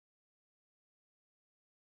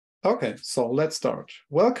Okay, so let's start.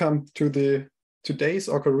 Welcome to today's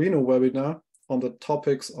Orcharhino webinar on the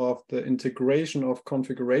topics of the integration of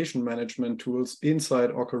configuration management tools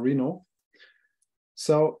inside Orcharhino.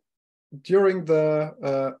 So during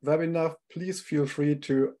the webinar, please feel free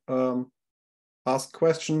to ask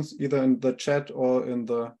questions either in the chat or in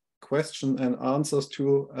the question and answers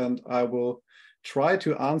tool, and I will try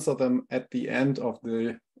to answer them at the end of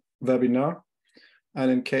the webinar.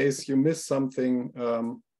 And in case you miss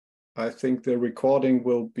something, I think the recording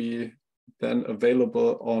will be then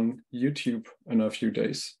available on YouTube in a few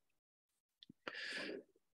days.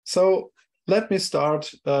 So let me start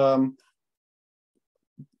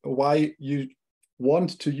why you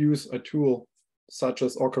want to use a tool such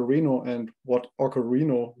as Orcharhino and what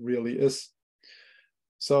Orcharhino really is.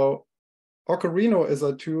 So Orcharhino is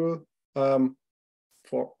a tool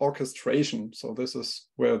for orchestration. So this is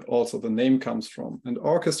where also the name comes from. And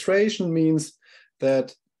orchestration means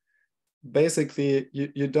that basically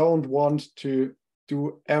you don't want to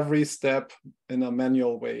do every step in a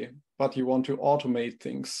manual way, but you want to automate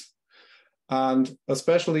things. And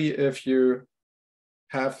especially if you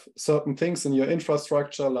have certain things in your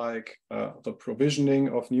infrastructure, like the provisioning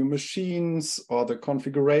of new machines or the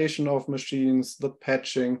configuration of machines, the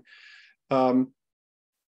patching, and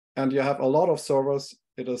you have a lot of servers,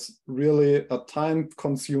 it is really a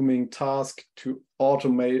time-consuming task to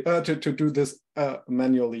automate, to do this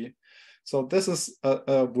manually. So this is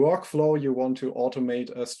a workflow you want to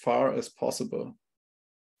automate as far as possible.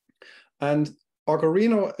 And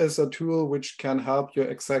Orcharhino is a tool which can help you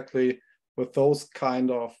exactly with those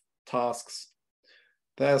kind of tasks.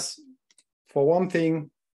 There's, for one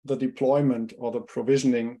thing, the deployment or the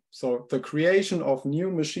provisioning. So the creation of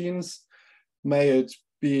new machines, may it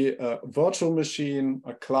be a virtual machine,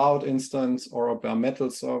 a cloud instance, or a bare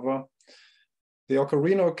metal server. The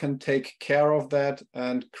Orcharhino can take care of that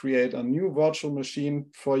and create a new virtual machine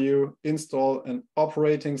for you, install an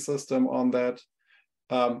operating system on that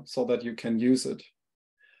so that you can use it.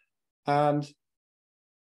 And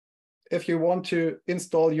if you want to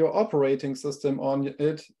install your operating system on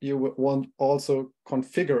it, you want also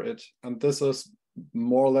configure it. And this is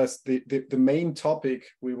more or less the main topic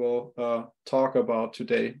we will talk about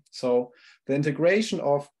today. So the integration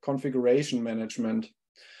of configuration management.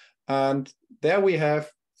 And there we have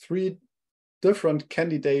three different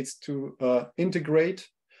candidates to integrate,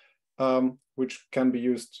 which can be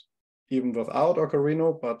used even without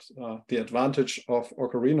Orcharhino, but the advantage of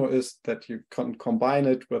Orcharhino is that you can combine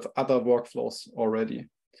it with other workflows already.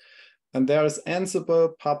 And there is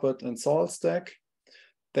Ansible, Puppet, and SaltStack.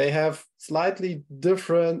 They have slightly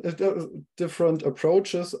different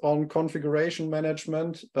approaches on configuration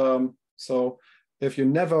management. So if you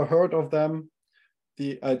never heard of them,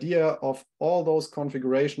 the idea of all those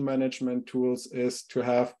configuration management tools is to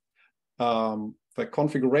have the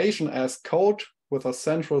configuration as code with a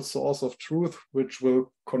central source of truth, which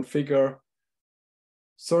will configure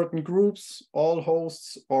certain groups, all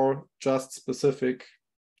hosts, or just specific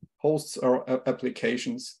hosts or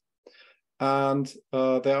applications. And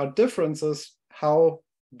there are differences how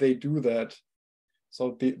they do that.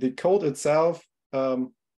 So the code itself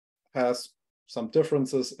has some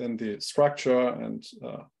differences in the structure and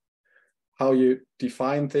how you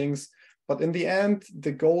define things. But in the end,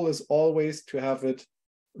 the goal is always to have it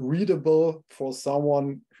readable for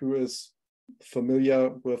someone who is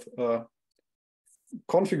familiar with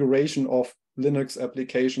configuration of Linux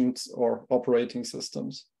applications or operating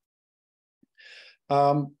systems.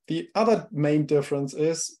 The other main difference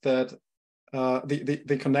is that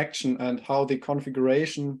the connection and how the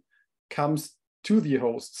configuration comes to the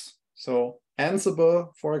hosts. So Ansible,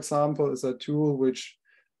 for example, is a tool which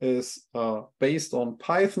is based on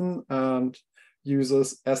Python and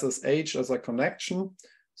uses SSH as a connection.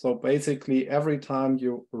 So basically, every time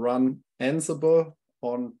you run Ansible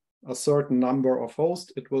on a certain number of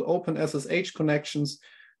hosts, it will open SSH connections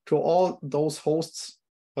to all those hosts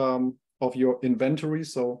of your inventory,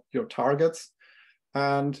 so your targets,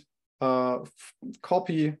 and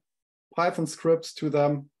copy Python scripts to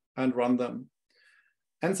them and run them.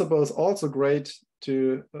 Ansible is also great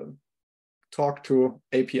to talk to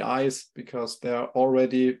APIs because there are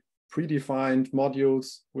already predefined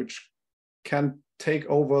modules which can take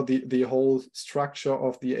over the whole structure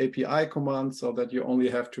of the API command so that you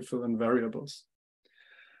only have to fill in variables.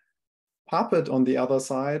 Puppet, on the other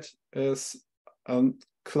side, is a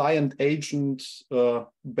client agent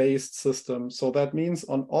based system. So that means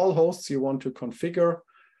on all hosts you want to configure,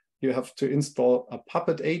 you have to install a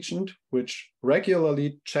Puppet agent, which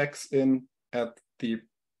regularly checks in at the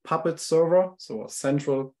Puppet server, so a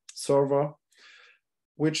central server,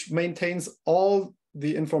 which maintains all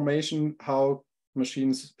the information how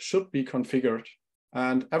machines should be configured.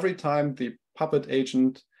 And every time the Puppet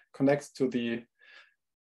agent connects to the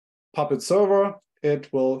Puppet server, it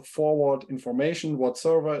will forward information what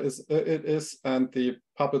server it is, and the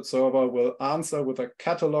Puppet server will answer with a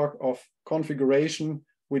catalog of configuration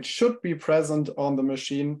which should be present on the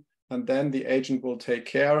machine, and then the agent will take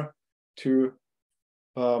care to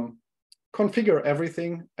configure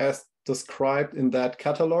everything as described in that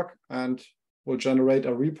catalog and will generate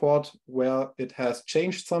a report where it has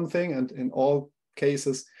changed something, and in all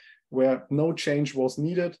cases where no change was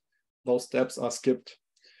needed, those steps are skipped.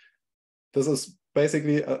 This is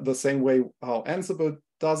basically the same way how Ansible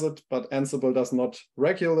does it, but Ansible does not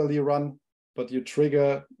regularly run, but you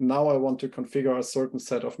trigger, now I want to configure a certain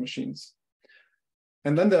set of machines.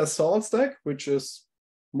 And then there's SaltStack, which is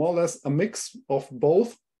more or less a mix of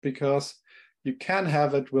both, because you can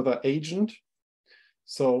have it with an agent.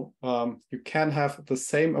 So you can have the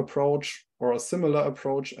same approach or a similar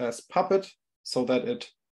approach as Puppet, so that it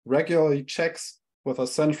regularly checks with a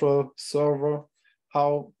central server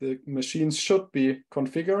how the machines should be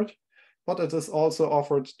configured, but it is also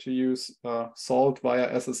offered to use Salt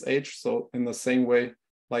via SSH, so in the same way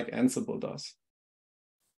like Ansible does.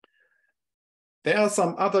 There are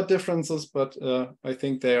some other differences, but I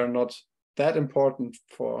think they are not that important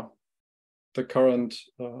for the current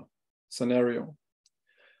scenario.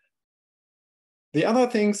 The other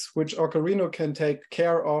things which orcharhino can take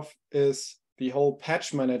care of is the whole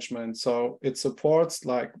patch management. So it supports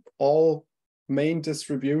like all main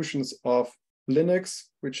distributions of Linux,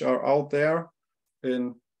 which are out there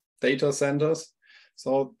in data centers,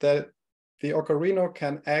 so that the orcharhino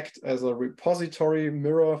can act as a repository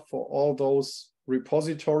mirror for all those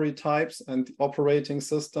repository types and operating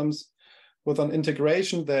systems, with an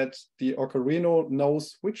integration that the orcharhino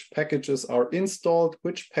knows which packages are installed,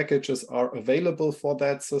 which packages are available for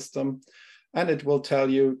that system, and it will tell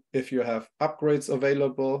you if you have upgrades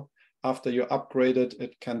available. After you upgrade it,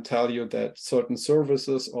 it can tell you that certain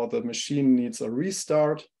services or the machine needs a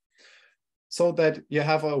restart, so that you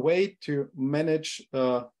have a way to manage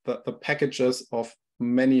the packages of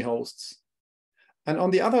many hosts. And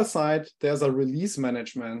on the other side, there's a release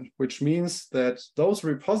management, which means that those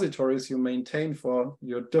repositories you maintain for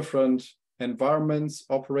your different environments,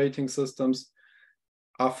 operating systems,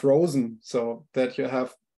 are frozen, so that you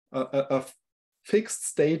have a fixed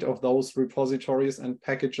state of those repositories and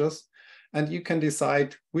packages, and you can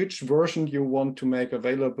decide which version you want to make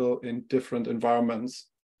available in different environments.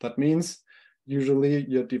 That means usually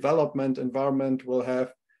your development environment will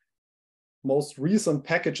have most recent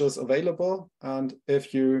packages available, and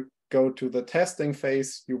if you go to the testing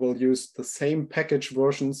phase, you will use the same package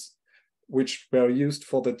versions which were used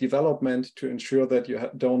for the development to ensure that you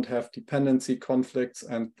don't have dependency conflicts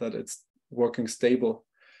and that it's working stable.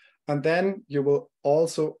 And then you will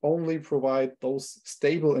also only provide those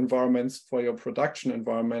stable environments for your production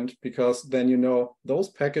environment, because then you know those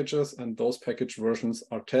packages and those package versions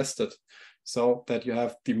are tested, so that you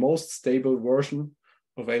have the most stable version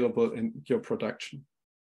available in your production.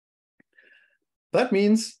 That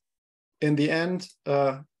means in the end,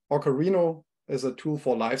 orcharhino is a tool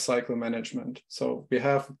for lifecycle management. So we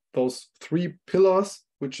have those three pillars,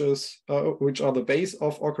 which are the base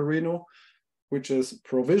of orcharhino, which is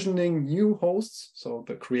provisioning new hosts, so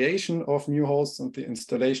the creation of new hosts and the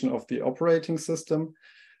installation of the operating system,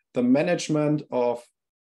 the management of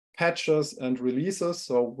patches and releases,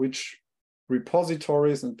 so which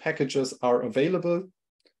repositories and packages are available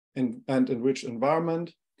in which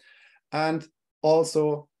environment, and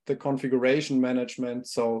also the configuration management,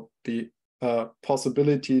 so the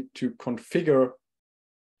possibility to configure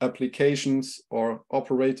applications or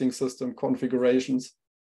operating system configurations,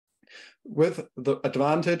 with the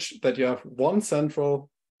advantage that you have one central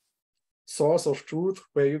source of truth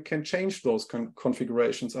where you can change those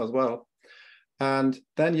configurations as well. And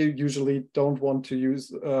then you usually don't want to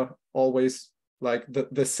use always like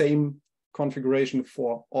the same configuration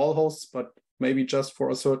for all hosts, but maybe just for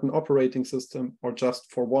a certain operating system, or just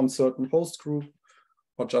for one certain host group,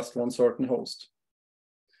 or just one certain host.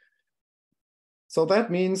 So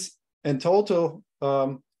that means in total,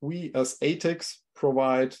 we as ATIX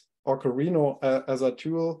provide orcharhino as a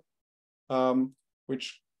tool,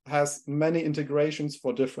 which has many integrations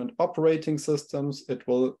for different operating systems. It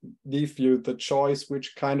will leave you the choice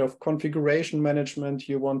which kind of configuration management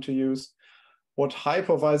you want to use, what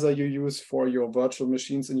hypervisor you use for your virtual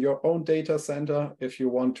machines in your own data center, if you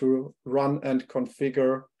want to run and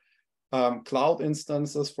configure cloud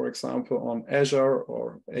instances, for example, on Azure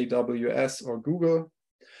or AWS or Google.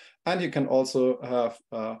 And you can also have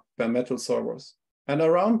bare metal servers. And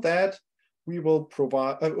around that, we will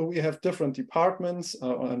provide, we have different departments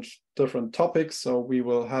and different topics. So we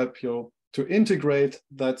will help you to integrate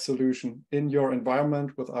that solution in your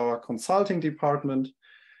environment with our consulting department.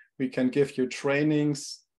 We can give you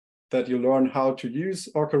trainings that you learn how to use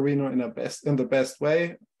orcharhino in the best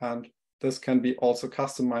way. And this can be also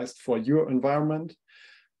customized for your environment.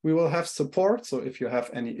 We will have support. So if you have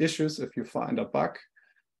any issues, if you find a bug,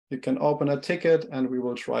 you can open a ticket and we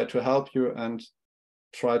will try to help you and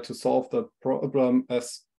try to solve the problem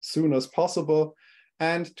as soon as possible.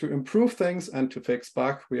 And to improve things and to fix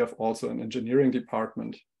bugs, we have also an engineering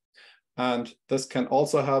department. And this can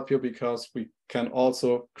also help you because we can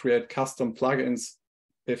also create custom plugins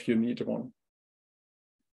if you need one.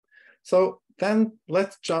 So then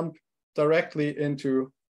let's jump directly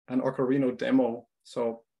into an orcharhino demo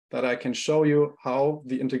so that I can show you how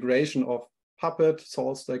the integration of Puppet,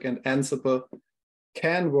 SaltStack, and Ansible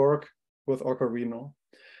can work with orcharhino.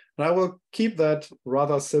 And I will keep that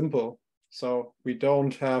rather simple, so we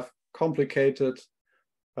don't have complicated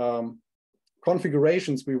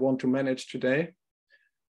configurations we want to manage today.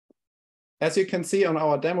 As you can see on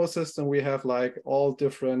our demo system, we have like all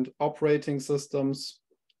different operating systems,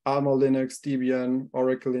 Alma Linux, Debian,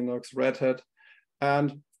 Oracle Linux, Red Hat.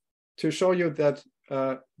 And to show you that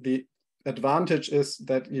the advantage is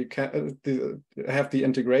that you can have the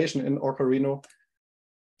integration in orcharhino,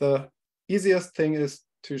 the easiest thing is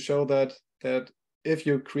to show that if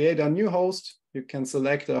you create a new host, you can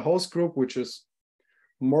select a host group, which is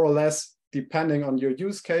more or less depending on your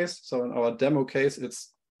use case. So in our demo case,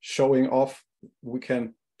 it's showing off we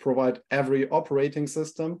can provide every operating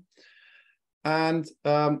system. And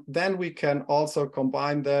then we can also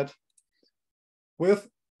combine that with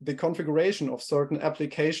the configuration of certain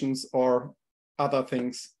applications or other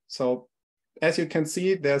things. So as you can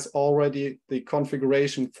see, there's already the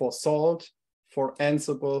configuration for Salt, for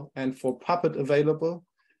Ansible, and for Puppet available.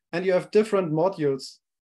 And you have different modules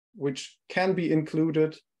which can be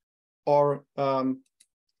included or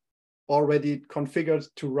already configured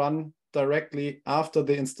to run directly after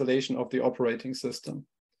the installation of the operating system.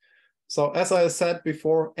 So as I said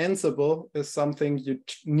before, Ansible is something you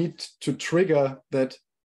need to trigger that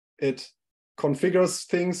it configures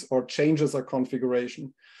things or changes a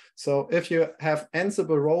configuration. So if you have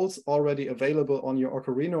Ansible roles already available on your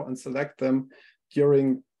orcharhino and select them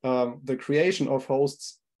during the creation of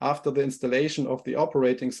hosts after the installation of the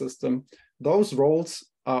operating system, those roles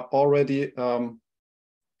are already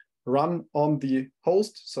run on the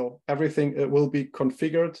host. So everything will be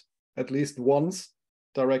configured at least once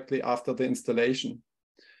directly after the installation.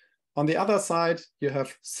 On the other side, you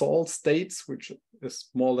have Salt states, which is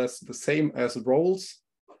more or less the same as roles,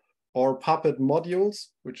 or Puppet modules,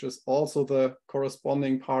 which is also the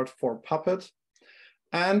corresponding part for Puppet.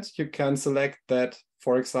 And you can select that,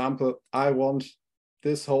 for example, I want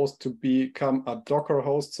this host to become a Docker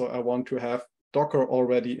host, so I want to have Docker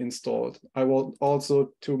already installed. I want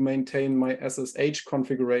also to maintain my SSH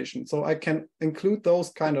configuration. So I can include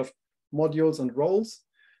those kind of modules and roles,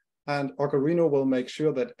 and orcharhino will make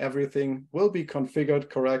sure that everything will be configured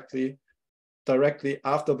correctly directly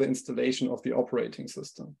after the installation of the operating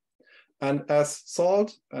system. And as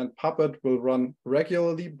Salt and Puppet will run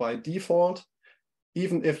regularly by default,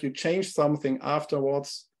 even if you change something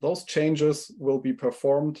afterwards, those changes will be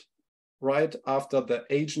performed right after the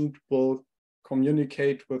agent will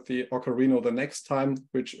communicate with the orcharhino the next time,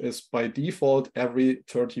 which is by default every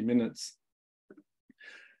 30 minutes.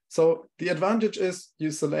 So the advantage is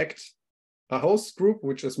you select a host group,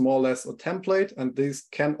 which is more or less a template, and these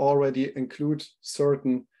can already include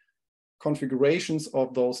certain configurations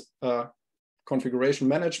of those configuration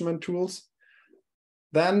management tools.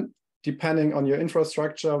 Then, depending on your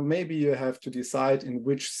infrastructure, maybe you have to decide in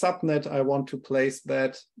which subnet I want to place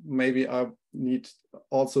that. Maybe I need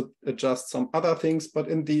also adjust some other things, but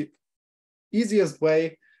in the easiest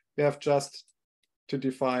way, you have just to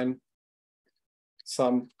define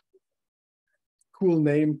some cool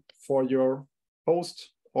name for your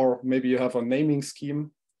host, or maybe you have a naming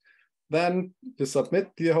scheme. Then you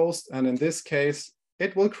submit the host, and in this case,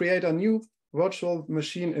 it will create a new virtual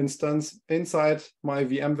machine instance inside my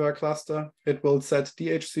VMware cluster. It will set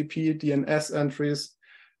DHCP, DNS entries.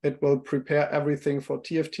 It will prepare everything for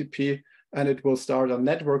TFTP, and it will start a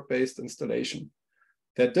network-based installation.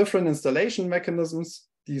 There are different installation mechanisms.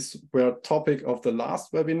 These were topic of the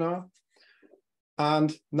last webinar.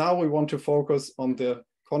 And now we want to focus on the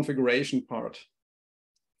configuration part.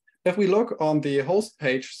 If we look on the host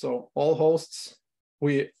page, so all hosts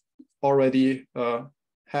we already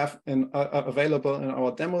have available in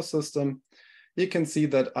our demo system, you can see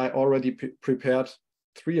that I already prepared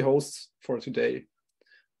 3 hosts for today.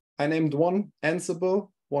 I named one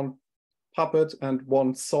Ansible, one Puppet, and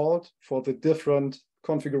one Salt for the different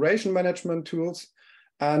configuration management tools.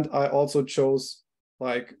 And I also chose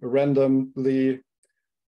like randomly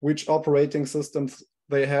which operating systems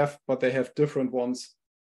they have, but they have different ones.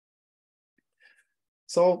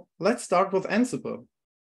 So let's start with Ansible.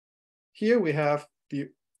 Here we have the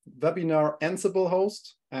webinar Ansible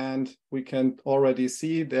host, and we can already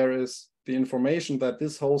see there is the information that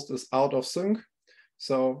this host is out of sync.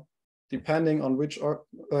 So depending on which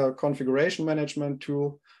configuration management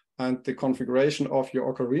tool and the configuration of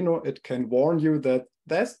your Orcharhino, it can warn you that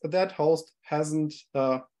that host hasn't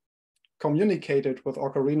communicated with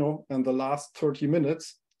Orcharhino in the last 30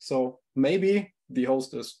 minutes. So maybe the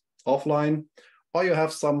host is offline, or you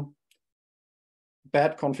have some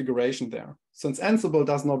bad configuration there. Since Ansible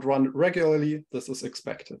does not run regularly, this is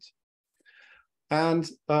expected. And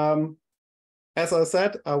as I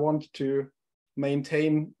said, I want to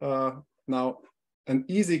maintain now an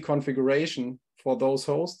easy configuration for those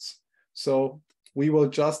hosts. So we will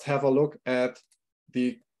just have a look at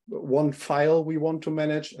the one file we want to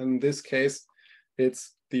manage. In this case,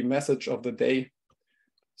 it's the message of the day.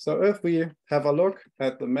 So if we have a look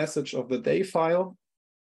at the message of the day file,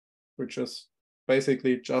 which is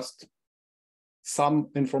basically just some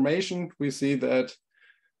information, we see that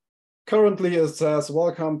currently it says,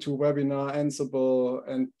 welcome to webinar Ansible,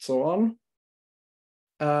 and so on.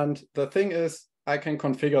 And the thing is, I can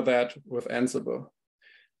configure that with Ansible.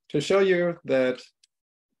 To show you that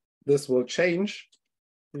this will change,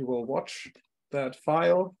 we will watch that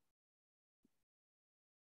file.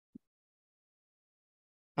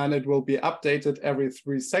 And it will be updated every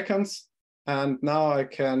 3 seconds. And now I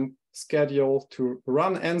can schedule to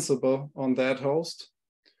run Ansible on that host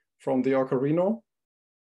from the Orcharhino.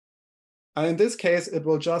 And in this case, it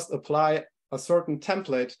will just apply a certain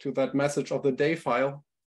template to that message of the day file,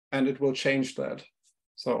 and it will change that.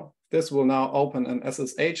 So this will now open an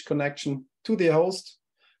SSH connection to the host.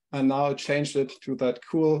 And now it changed it to that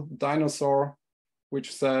cool dinosaur,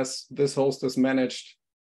 which says this host is managed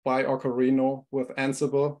by Orcharhino with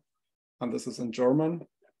Ansible. And this is in German.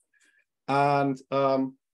 And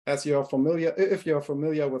as you're familiar, if you're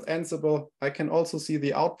familiar with Ansible, I can also see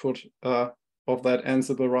the output of that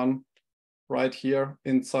Ansible run right here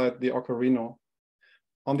inside the Orcharhino.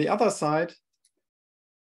 On the other side,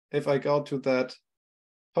 if I go to that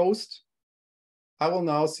host, I will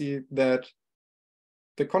now see that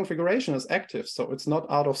the configuration is active, so it's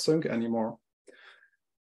not out of sync anymore.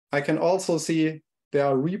 I can also see there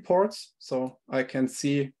are reports, so I can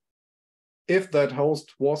see if that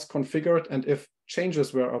host was configured and if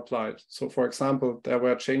changes were applied. So for example, there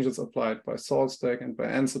were changes applied by SaltStack and by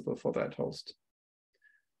Ansible for that host.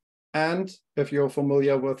 And if you're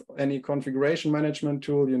familiar with any configuration management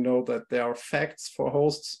tool, you know that there are facts for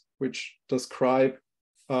hosts which describe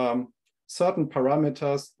certain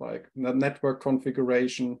parameters like the network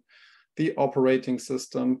configuration, the operating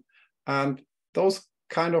system, and those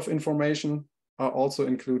kind of information are also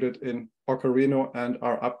included in Orcharhino and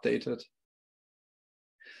are updated.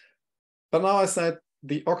 But now I said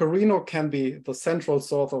the Orcharhino can be the central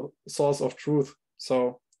source of truth.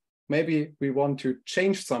 So maybe we want to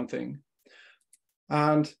change something.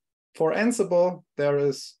 And for Ansible, there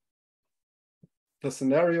is the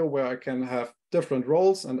scenario where I can have different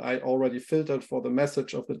roles, and I already filtered for the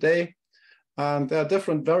message of the day. And there are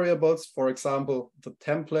different variables, for example, the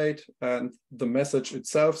template and the message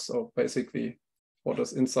itself. So basically what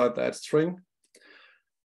is inside that string.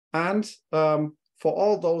 And for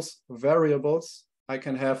all those variables, I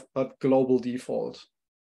can have a global default.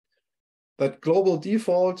 That global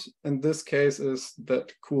default in this case is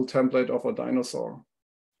that cool template of a dinosaur.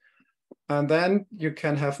 And then you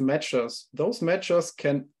can have matchers. Those matchers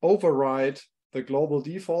can override the global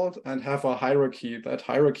default and have a hierarchy. That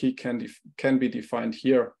hierarchy can be defined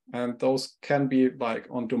here. And those can be like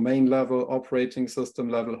on domain level, operating system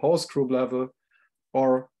level, host group level,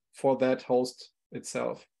 or for that host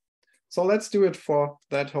itself. So let's do it for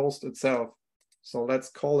that host itself. So let's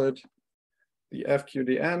call it the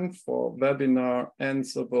FQDN for webinar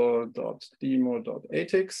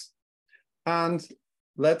ansible.demo.atix. And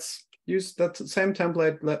let's use that same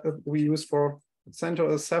template we use for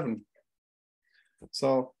CentOS 7.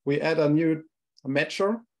 So we add a new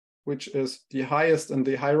matcher, which is the highest in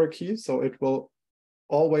the hierarchy. So it will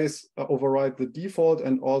always override the default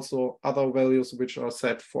and also other values which are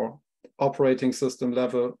set for operating system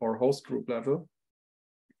level or host group level.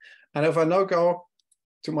 And if I now go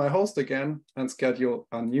to my host again and schedule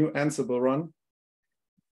a new Ansible run,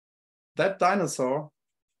 that dinosaur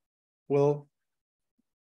will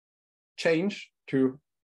change to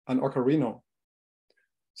an Orcharhino.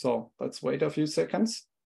 So let's wait a few seconds.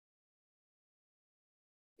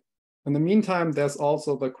 In the meantime, there's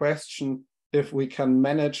also the question if we can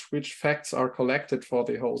manage which facts are collected for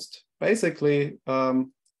the host. Basically,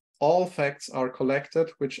 all facts are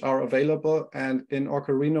collected which are available, and in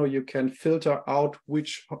orcharhino you can filter out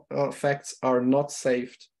which facts are not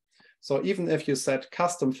saved. So even if you set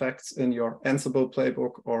custom facts in your Ansible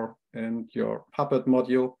playbook or in your Puppet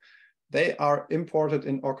module, they are imported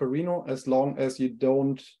in orcharhino as long as you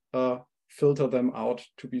don't filter them out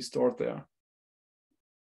to be stored there.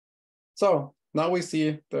 So now we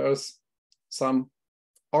see there's some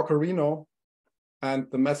orcharhino and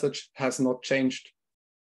the message has not changed.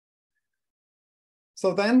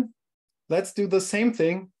 So then let's do the same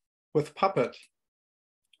thing with Puppet.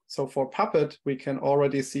 So for Puppet, we can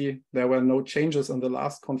already see there were no changes in the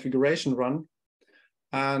last configuration run.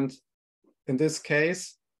 And in this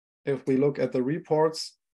case, if we look at the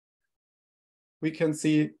reports, we can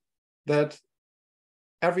see that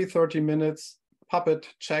every 30 minutes, Puppet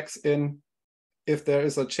checks in if there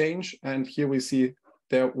is a change. And here we see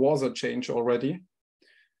there was a change already.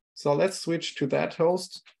 So let's switch to that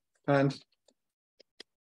host and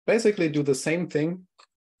basically do the same thing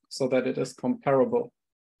so that it is comparable.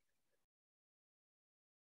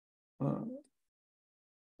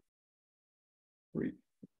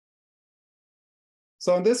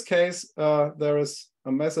 So in this case, there is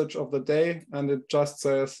a message of the day, and it just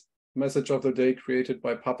says message of the day created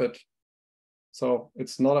by Puppet. So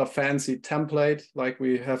it's not a fancy template like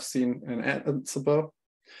we have seen in Ansible.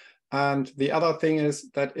 And the other thing is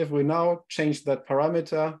that if we now change that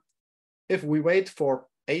parameter, if we wait for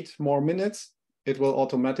 8 more minutes, it will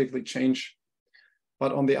automatically change.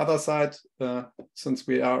 But on the other side, since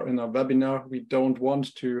we are in a webinar, we don't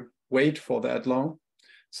want to wait for that long.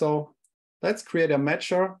 So let's create a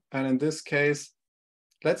matcher. And in this case,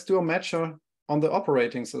 let's do a matcher on the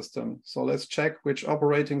operating system. So let's check which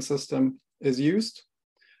operating system is used.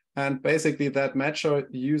 And basically that matcher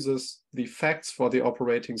uses the facts for the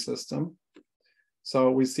operating system. So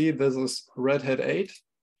we see this is Red Hat 8.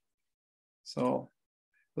 So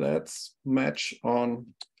let's match on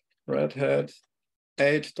Red Hat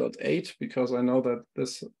 8.8 because I know that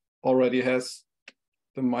this already has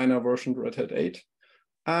the minor version Red Hat 8.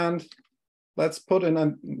 And let's put in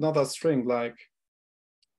another string like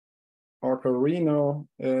orcharhino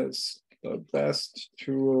is the best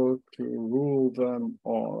tool to rule them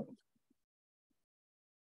all.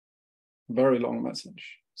 Very long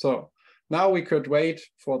message. So now we could wait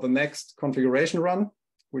for the next configuration run,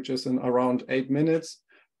 which is in around 8 minutes,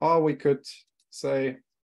 or we could say,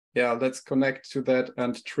 yeah, let's connect to that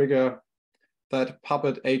and trigger that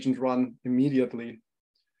Puppet agent run immediately.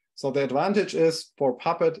 So the advantage is for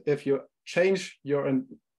Puppet, if you change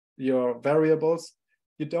your variables,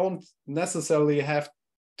 you don't necessarily have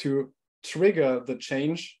to trigger the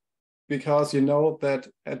change because you know that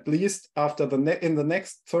at least after in the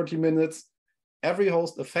next 30 minutes, every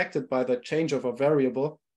host affected by the change of a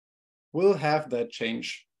variable will have that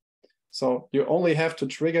change. So you only have to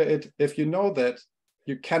trigger it if you know that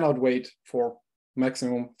you cannot wait for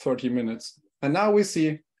maximum 30 minutes. And now we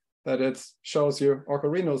see that it shows you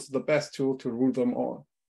orcharhino is the best tool to rule them all.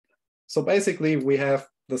 So basically we have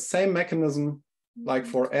the same mechanism like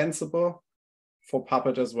for Ansible, for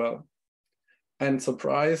Puppet as well. And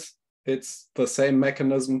surprise, it's the same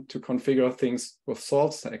mechanism to configure things with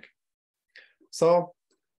SaltStack. So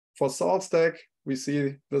for SaltStack, we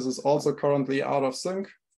see this is also currently out of sync.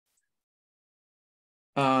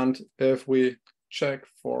 And if we check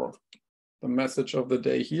for the message of the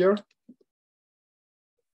day here,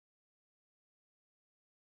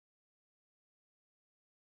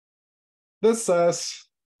 this says,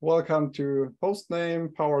 welcome to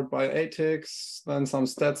hostname powered by ATIX, then some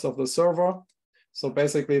stats of the server. So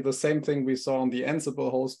basically the same thing we saw on the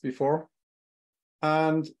Ansible host before.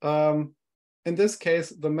 And in this case,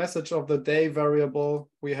 the message of the day variable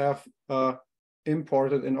we have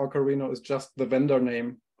imported in orcharhino is just the vendor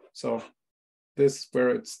name. So this where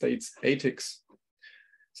it states ATIX.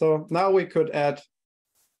 So now we could add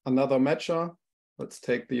another matcher. Let's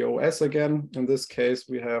take the OS again. In this case,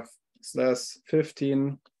 we have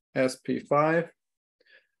 /15 SP5.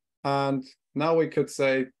 And now we could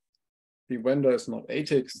say the vendor is not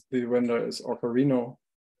ATIX, the vendor is orcharhino.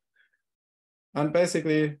 And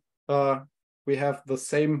basically, we have the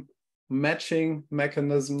same matching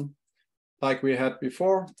mechanism like we had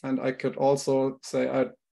before. And I could also say I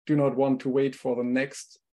do not want to wait for the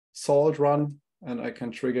next salt run, and I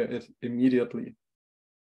can trigger it immediately.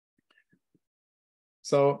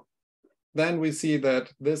 So then we see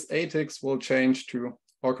that this ATIX will change to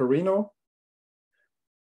orcharhino.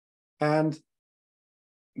 And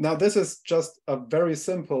Now, this is just a very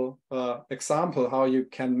simple example how you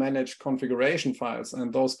can manage configuration files.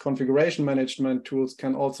 And those configuration management tools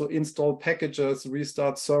can also install packages,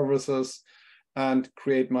 restart services, and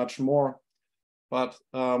create much more. But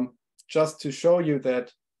just to show you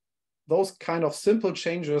that those kind of simple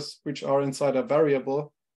changes which are inside a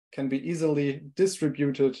variable can be easily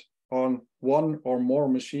distributed on one or more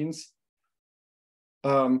machines,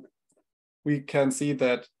 we can see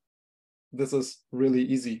that this is really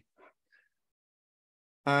easy.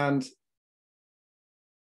 And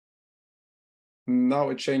now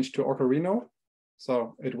it changed to orcharhino.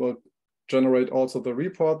 So it will generate also the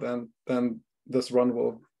report, and then this run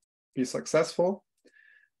will be successful.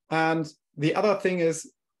 And the other thing is,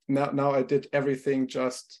 now I did everything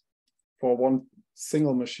just for one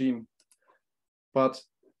single machine. But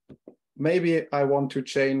maybe I want to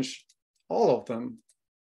change all of them.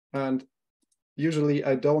 And usually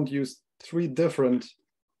I don't use 3 different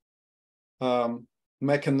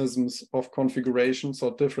mechanisms of configuration,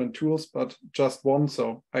 so different tools, but just one.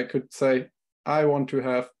 So I could say, I want to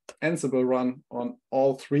have Ansible run on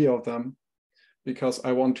all 3 of them because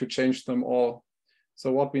I want to change them all.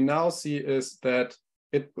 So what we now see is that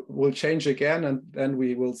it will change again, and then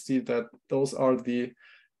we will see that those are the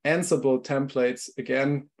Ansible templates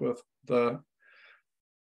again with the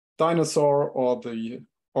dinosaur or the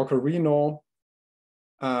orcharhino.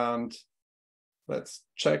 And let's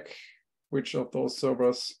check which of those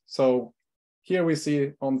servers. So here we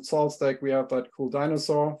see on SaltStack, we have that cool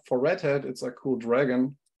dinosaur. For Red Hat, it's a cool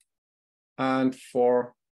dragon. And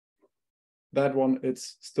for that one,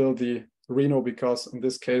 it's still the Rhino, because in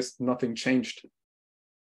this case, nothing changed.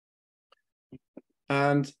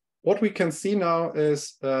 And what we can see now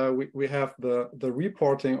is we have the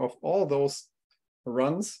reporting of all those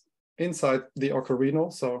runs inside the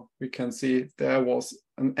orcharhino. So we can see there was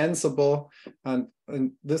an Ansible, and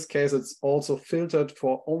in this case, it's also filtered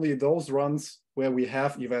for only those runs where we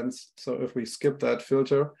have events. So if we skip that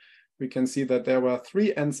filter, we can see that there were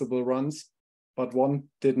 3 Ansible runs, but one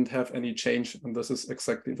didn't have any change, and this is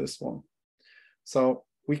exactly this one. So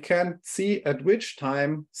we can see at which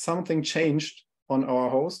time something changed on our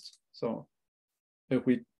host. So if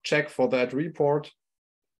we check for that report,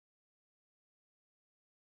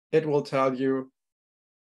 it will tell you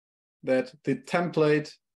that the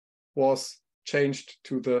template was changed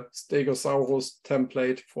to the Stegosaurus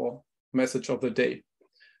template for message of the day.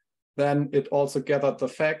 Then it also gathered the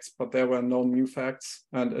facts, but there were no new facts,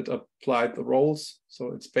 and it applied the roles.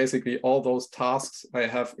 So it's basically all those tasks I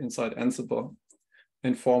have inside Ansible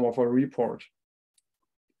in form of a report.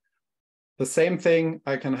 The same thing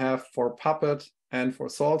I can have for Puppet and for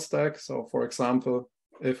SaltStack. So for example,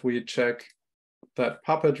 if we check that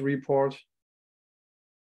Puppet report,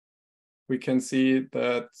 we can see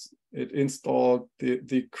that it installed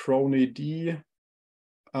the cron-id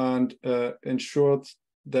and ensured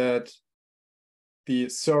that the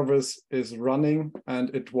service is running, and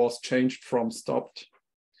it was changed from stopped.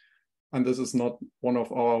 And this is not one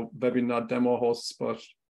of our webinar demo hosts, but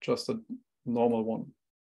just a normal one.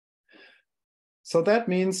 So that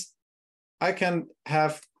means I can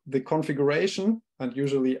have the configuration, and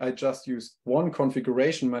usually I just use one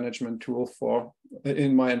configuration management tool for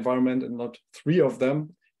in my environment and not 3 of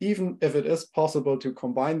them. Even if it is possible to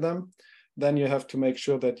combine them, then you have to make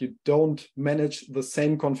sure that you don't manage the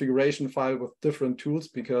same configuration file with different tools,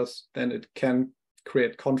 because then it can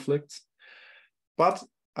create conflicts. But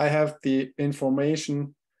I have the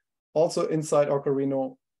information also inside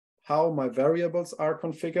orcharhino, how my variables are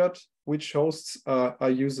configured, which hosts are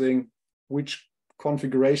using which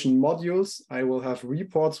configuration modules. I will have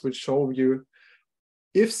reports which show you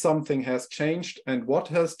if something has changed and what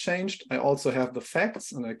has changed. I also have the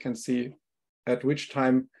facts, and I can see at which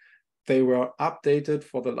time they were updated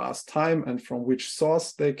for the last time and from which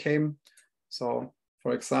source they came. So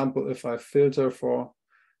for example, if I filter for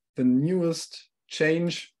the newest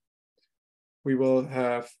change, we will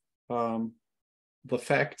have the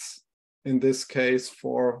facts in this case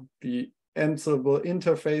for the Ansible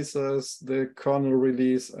interfaces, the kernel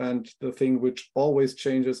release, and the thing which always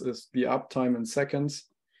changes is the uptime in seconds.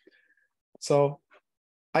 So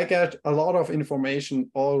I get a lot of information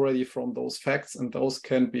already from those facts, and those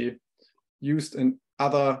can be used in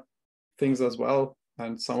other things as well.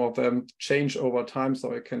 And some of them change over time,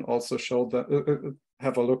 so I can also show that,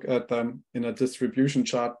 have a look at them in a distribution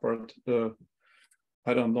chart, but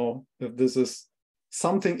I don't know if this is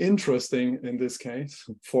something interesting in this case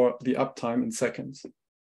for the uptime in seconds.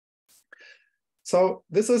 So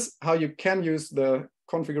this is how you can use the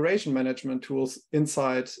configuration management tools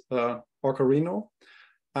inside orcharhino.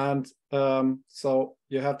 And so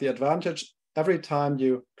you have the advantage every time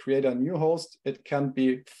you create a new host, it can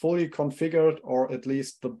be fully configured, or at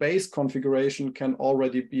least the base configuration can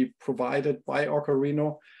already be provided by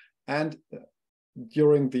Orcharhino. And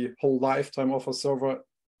during the whole lifetime of a server,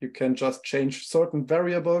 you can just change certain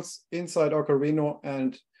variables inside Orcharhino,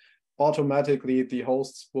 and automatically the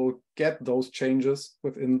hosts will get those changes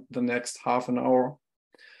within the next half an hour.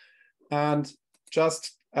 And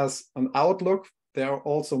just as an outlook, there are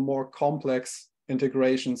also more complex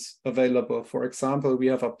integrations available. For example, we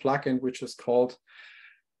have a plugin which is called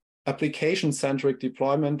application-centric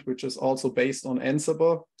deployment, which is also based on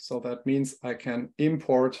Ansible. So that means I can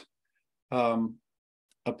import a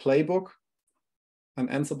playbook, an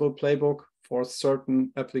Ansible playbook for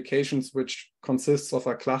certain applications, which consists of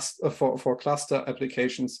a cluster for cluster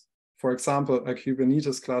applications. For example, a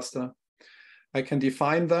Kubernetes cluster. I can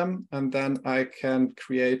define them, and then I can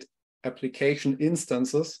create application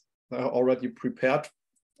instances. I already prepared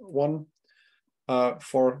one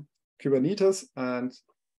for Kubernetes, and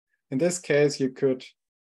in this case, you could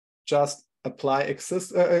just apply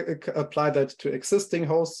that to existing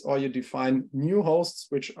hosts, or you define new hosts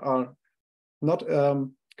which are not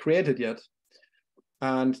created yet.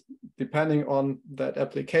 And depending on that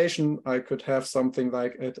application, I could have something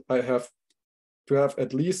like it. I have to have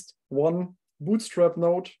at least one bootstrap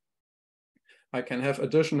node. I can have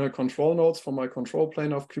additional control nodes for my control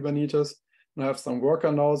plane of Kubernetes. And I have some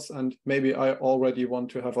worker nodes, and maybe I already want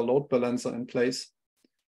to have a load balancer in place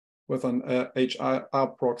with an HR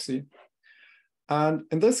proxy. And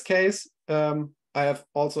in this case, I have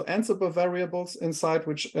also Ansible variables inside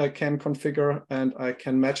which I can configure, and I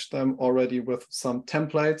can match them already with some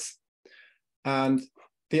templates. And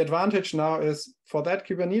the advantage now is for that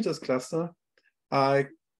Kubernetes cluster,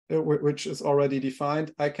 which is already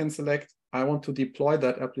defined, I can select, I want to deploy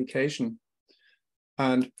that application.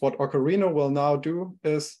 And what Orcharhino will now do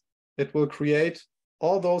is it will create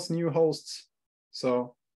all those new hosts.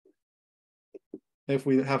 So if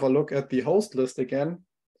we have a look at the host list again,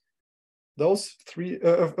 those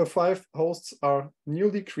 5 hosts are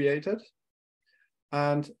newly created.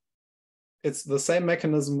 And it's the same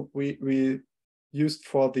mechanism we used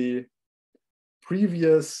for the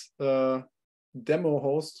previous demo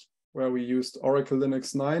host, where we used Oracle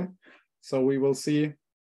Linux 9. So we will see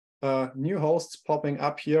new hosts popping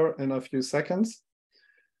up here in a few seconds.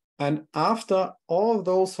 And after all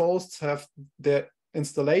those hosts have their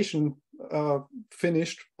installation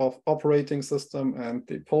finished of operating system and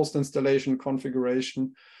the post-installation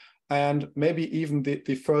configuration, and maybe even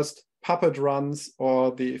the first Puppet runs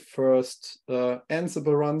or the first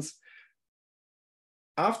Ansible runs,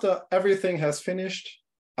 after everything has finished,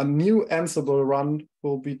 a new Ansible run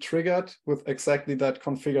will be triggered with exactly that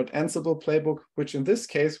configured Ansible playbook, which in this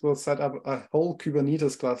case will set up a whole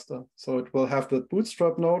Kubernetes cluster. So it will have the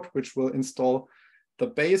bootstrap node, which will install the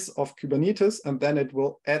base of Kubernetes, and then it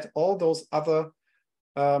will add all those other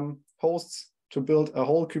hosts to build a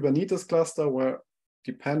whole Kubernetes cluster where,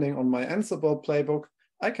 depending on my Ansible playbook,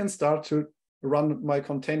 I can start to run my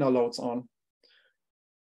container loads on.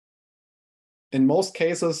 In most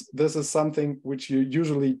cases, this is something which you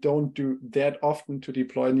usually don't do that often to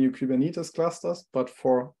deploy new Kubernetes clusters, but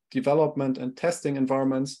for development and testing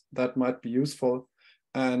environments, that might be useful.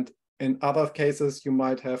 And in other cases, you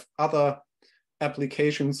might have other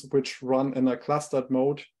applications which run in a clustered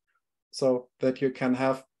mode, so that you can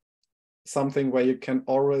have something where you can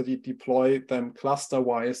already deploy them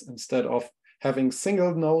cluster-wise instead of having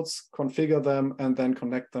single nodes, configure them, and then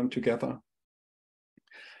connect them together.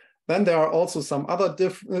 Then there are also some other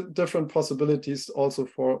different possibilities also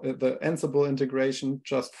for the Ansible integration,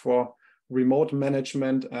 just for remote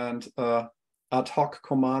management and ad hoc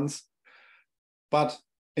commands. But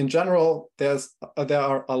in general, there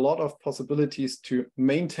are a lot of possibilities to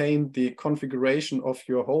maintain the configuration of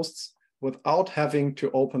your hosts without having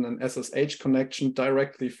to open an SSH connection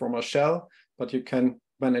directly from a shell, but you can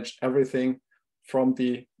manage everything from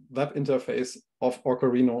the web interface of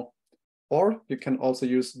Orcharhino. Or you can also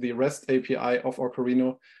use the REST API of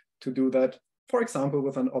Orcharhino to do that, for example,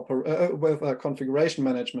 with a configuration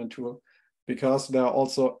management tool, because there are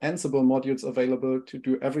also Ansible modules available to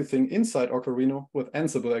do everything inside Orcharhino with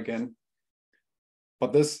Ansible again.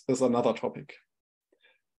 But this is another topic.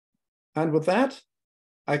 And with that,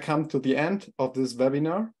 I come to the end of this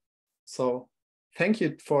webinar. So thank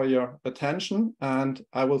you for your attention, and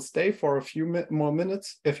I will stay for a few more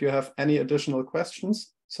minutes if you have any additional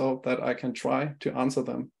questions, so that I can try to answer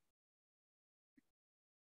them.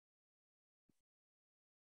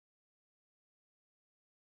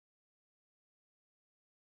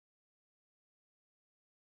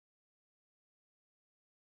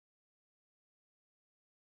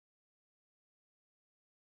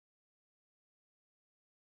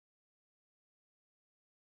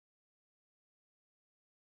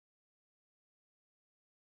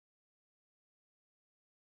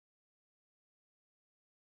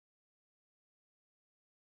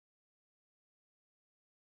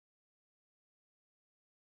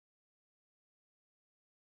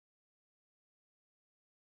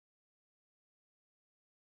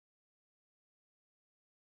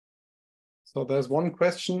 So there's one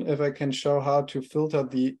question, if I can show how to filter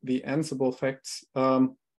the Ansible facts.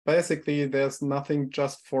 Basically, there's nothing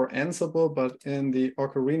just for Ansible, but in the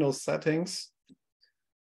orcharhino settings,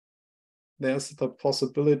 there's the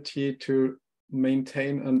possibility to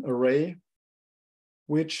maintain an array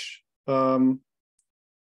which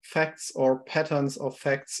facts or patterns of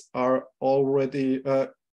facts are already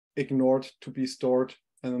ignored to be stored.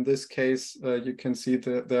 And in this case, you can see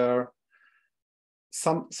that there are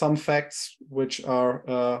some facts which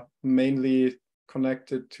are mainly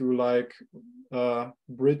connected to like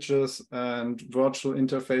bridges and virtual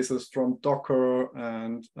interfaces from Docker,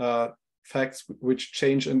 and facts which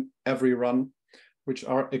change in every run, which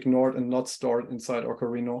are ignored and not stored inside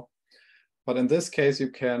orcharhino. But in this case,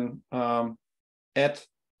 you can add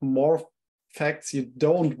more facts you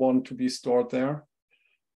don't want to be stored there.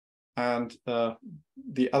 And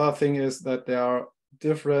the other thing is that there are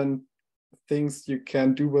different things you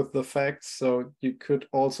can do with the facts. So you could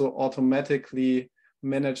also automatically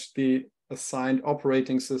manage the assigned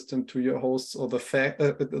operating system to your hosts or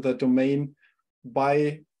the domain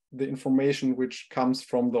by the information which comes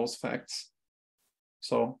from those facts.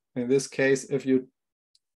 So in this case, if you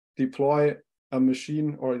deploy a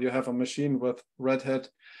machine, or you have a machine with Red Hat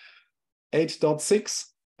 8.6,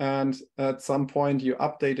 and at some point you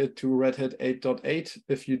update it to Red Hat 8.8,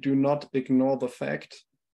 if you do not ignore the fact,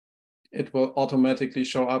 it will automatically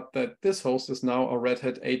show up that this host is now a Red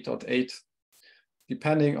Hat 8.8.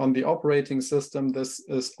 Depending on the operating system, this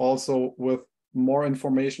is also with more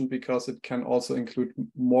information, because it can also include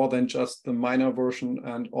more than just the minor version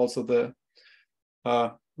and also the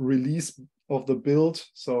release of the build,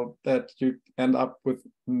 so that you end up with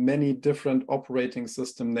many different operating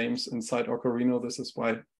system names inside orcharhino. This is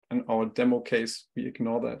why in our demo case, we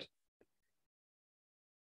ignore that.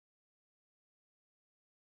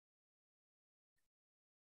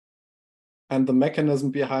 And the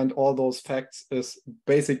mechanism behind all those facts is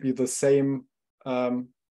basically the same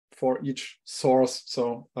for each source.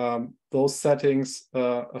 So those settings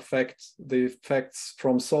affect the facts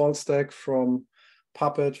from SaltStack, from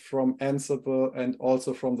Puppet, from Ansible, and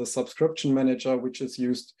also from the subscription manager, which is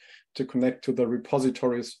used to connect to the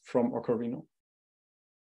repositories from orcharhino.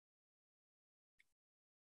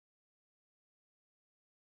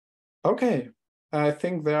 Okay, I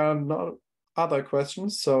think there are no other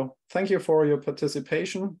questions. So thank you for your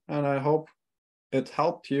participation, and I hope it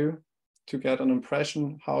helped you to get an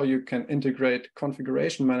impression how you can integrate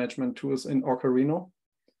configuration management tools in orcharhino.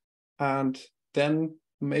 And then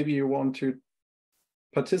maybe you want to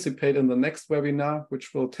participate in the next webinar,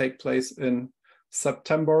 which will take place in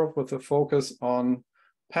September, with a focus on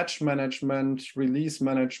patch management, release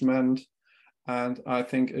management, and I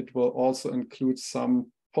think it will also include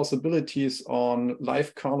some possibilities on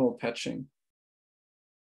live kernel patching.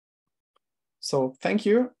 So thank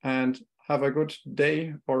you, and have a good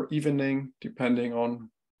day or evening, depending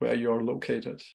on where you're located.